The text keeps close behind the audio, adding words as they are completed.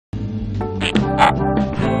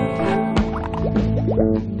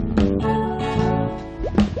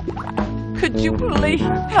Could you please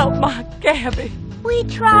help my Gabby? We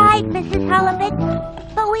tried, Mrs. Halibut,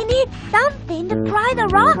 but we need something to pry the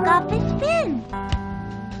rock off his fins.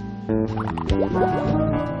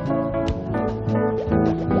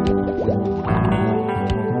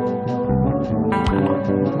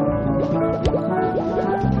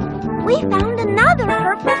 We found another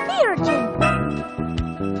purple sea urchin.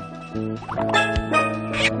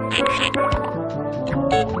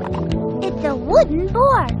 It's a wooden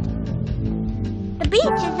board. The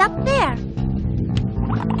beach is up there.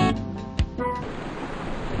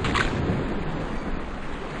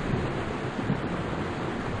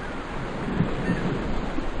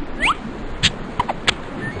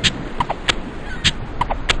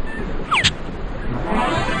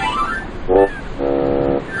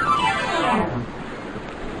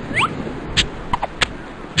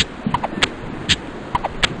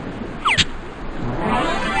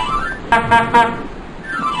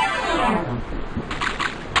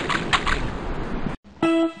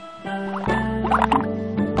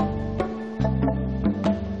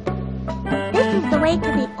 This is the way to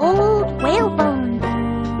the old whale bones.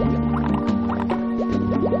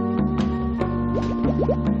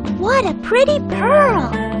 What a pretty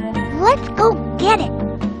pearl! Let's go get it.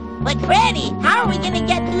 But Freddy, how are we going to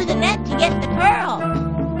get through the net to get the pearl?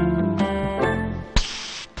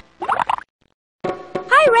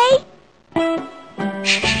 Hi, Ray.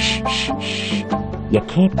 You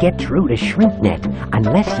can't get through the shrimp net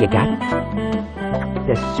unless you got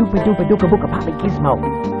the SuperDuperDookaBookaPolyGizmo.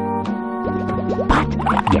 But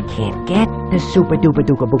you can't get the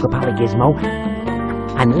SuperDuperDookaBookaPolyGizmo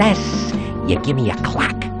unless you give me a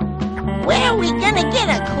clock. Where are we going to get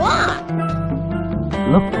a clock?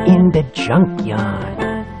 Look in the junkyard.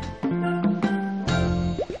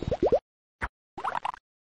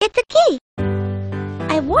 It's a key.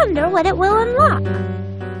 I wonder what it will unlock.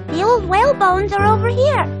 The old whale bones are over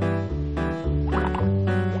here.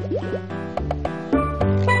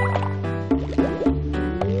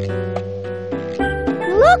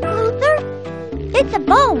 Look, Luther. It's a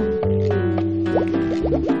bone.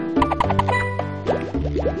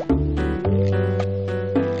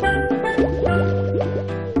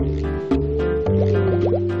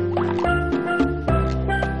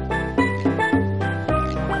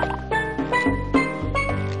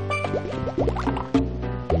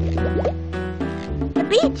 The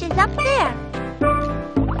beach is up there.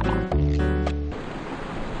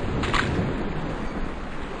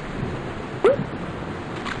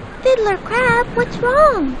 Fiddler Crab, what's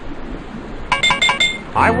wrong?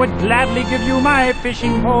 I would gladly give you my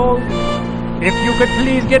fishing pole if you could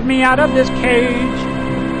please get me out of this cage.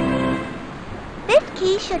 This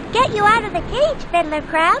key should get you out of the cage, Fiddler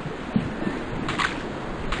Crab.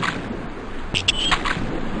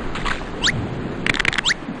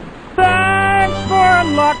 Thanks for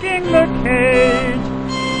unlocking the cage.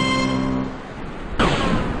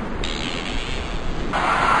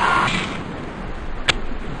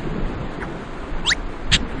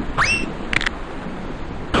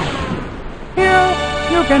 Here,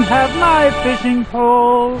 you can have my fishing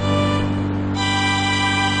pole.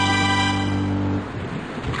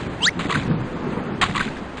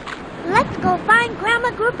 Let's go find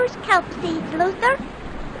Grandma Grouper's kelp seeds, Luther.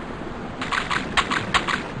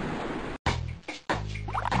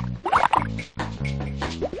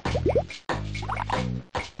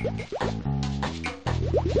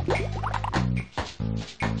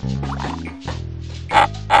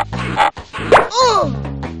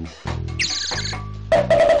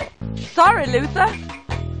 Sorry, Luther.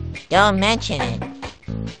 Don't mention it.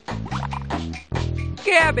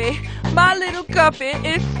 Gabby, my little guppy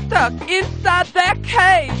is stuck inside that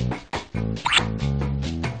cage.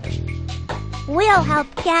 We'll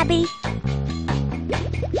help Gabby.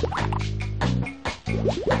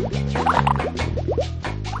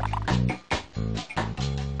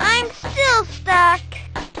 I'm still stuck.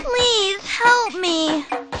 Please help me.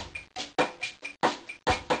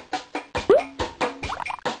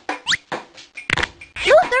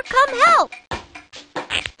 Luther, come help!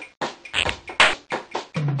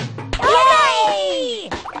 Yay!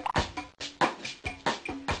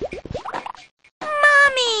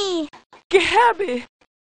 Mommy! Gabby,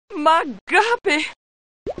 my guppy.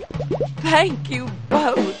 Thank you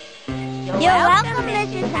both. You're welcome,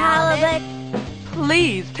 Mrs. Halibut.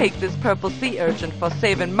 Please take this purple sea urchin for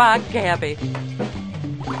saving my Gabby.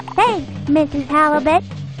 Thanks, Mrs. Halibut.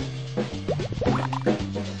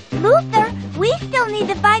 Luther, we still need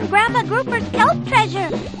to find Grandma Grouper's kelp treasure.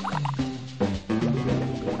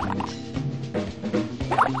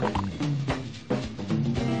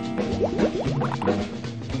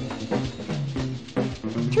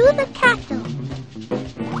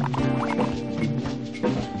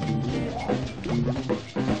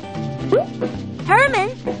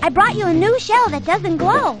 brought you a new shell that doesn't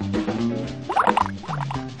glow.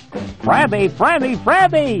 Freddi, Freddi,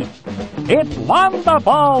 Freddi! It's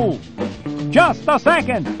wonderful! Just a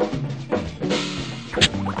second.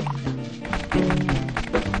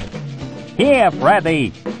 Here,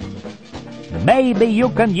 Freddi. Maybe you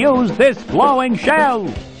can use this glowing shell.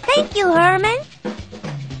 Thank you, Herman.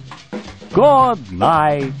 Good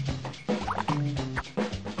night.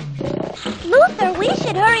 Luther, we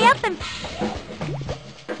should hurry up and...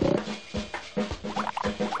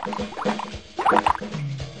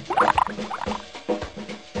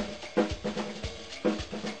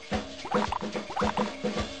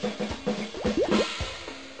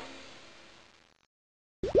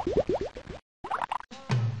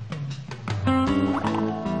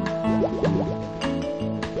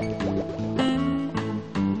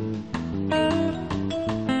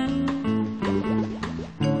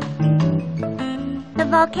 The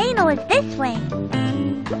volcano is this way.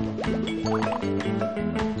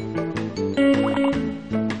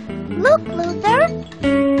 Look, Luther.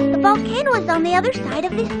 The volcano is on the other side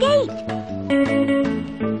of this gate.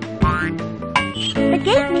 The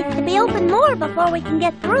gate needs to be opened more before we can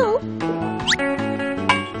get through.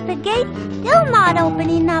 The gate's still not open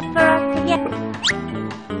enough for us to get...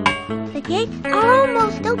 The gate's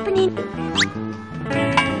almost opening.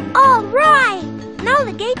 All right! Now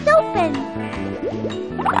the gate's open.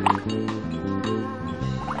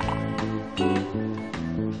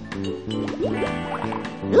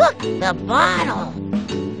 Look, the bottle.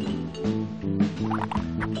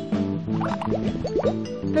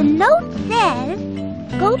 The note says,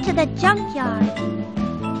 go to the junkyard.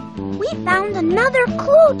 We found another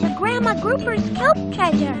clue to Grandma Grouper's kelp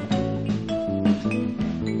treasure.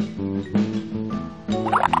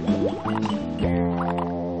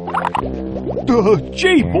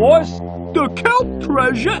 Gee, boss, the kelp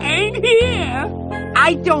treasure ain't here.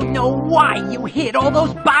 I don't know why you hid all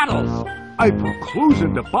those bottles. I put clues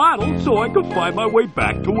in the bottle so I could find my way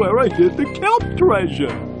back to where I hid the kelp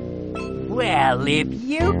treasure. Well, if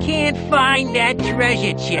you can't find that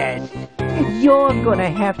treasure chest, you're gonna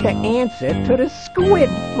have to answer to the squid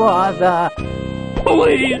father.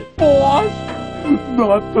 Please, boss,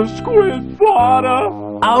 not the squid father.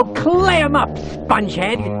 I'll clam up,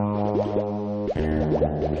 spongehead.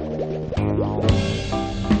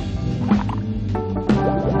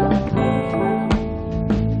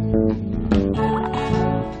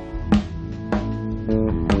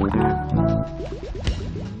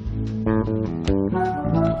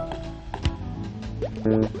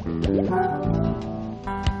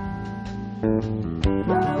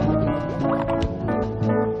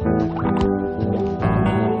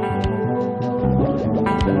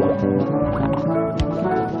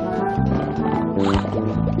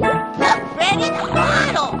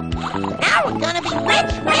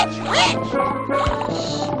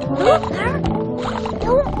 Luther, we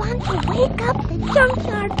don't want to wake up the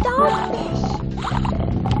junkyard dogfish.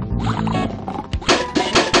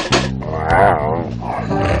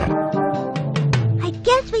 I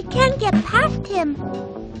guess we can't get past him.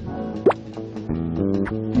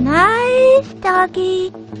 Nice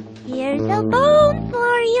doggy. Here's a bone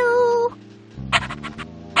for you.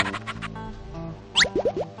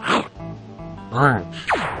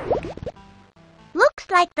 Looks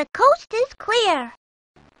like the coast is clear.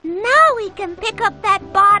 Now we can pick up that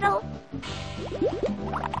bottle.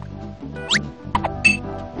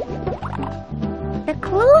 The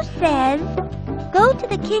clue says, go to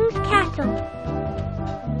the king's castle.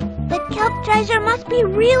 The kelp treasure must be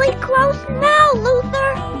really close now,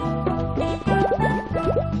 Luther.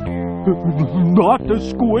 Not the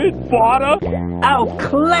squid father. I'll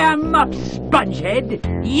clam up, spongehead.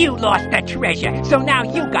 You lost the treasure, so now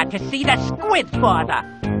you got to see the squid father.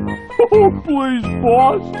 Oh, please,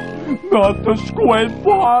 boss, not the squid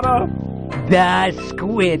father. The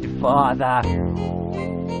squid father.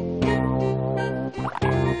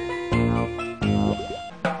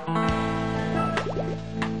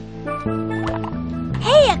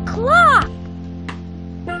 Hey, a clock!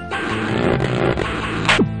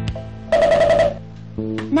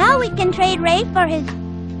 Now we can trade Ray for his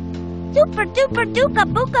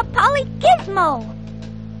SuperDuperDookaBookaPolyGizmo.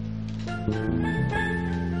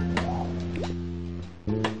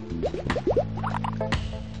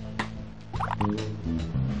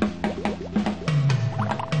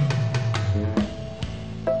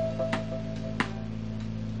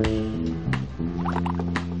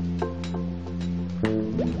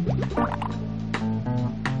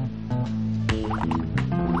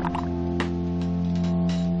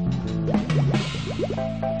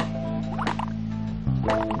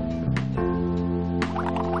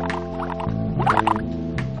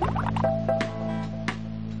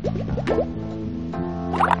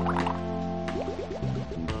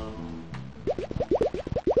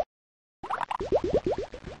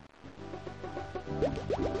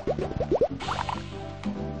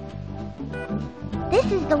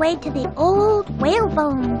 This is the way to the old whale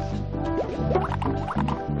bones.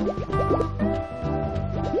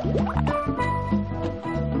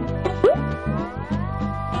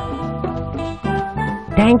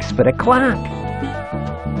 Thanks for the clock.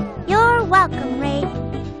 You're welcome, Ray.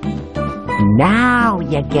 Now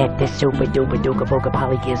you get the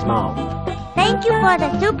SuperDuperDookaBookaPolyGizmo. Thank you for the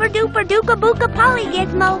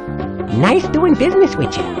SuperDuperDookaBookaPolyGizmo. Nice doing business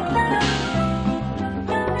with you.